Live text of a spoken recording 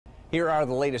Here are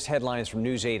the latest headlines from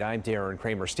News 8. I'm Darren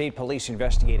Kramer. State police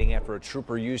investigating after a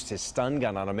trooper used his stun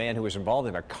gun on a man who was involved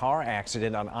in a car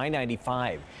accident on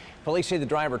I-95. Police say the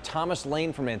driver, Thomas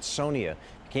Lane from Ansonia,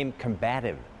 became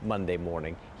combative Monday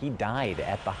morning. He died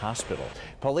at the hospital.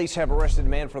 Police have arrested a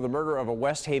man for the murder of a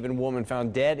West Haven woman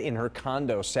found dead in her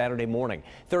condo Saturday morning.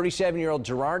 37-year-old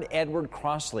Gerard Edward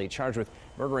Crossley charged with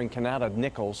murdering Kanata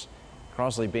Nichols.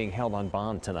 Crossley being held on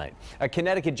bond tonight. A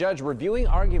Connecticut judge reviewing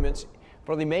arguments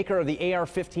for the maker of the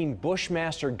AR-15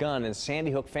 Bushmaster gun and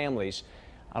Sandy Hook families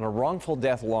on a wrongful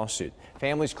death lawsuit.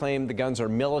 Families claim the guns are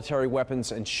military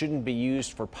weapons and shouldn't be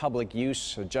used for public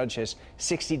use. A judge has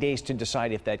 60 days to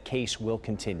decide if that case will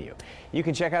continue. You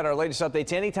can check out our latest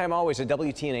updates anytime, always at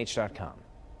WTNH.com.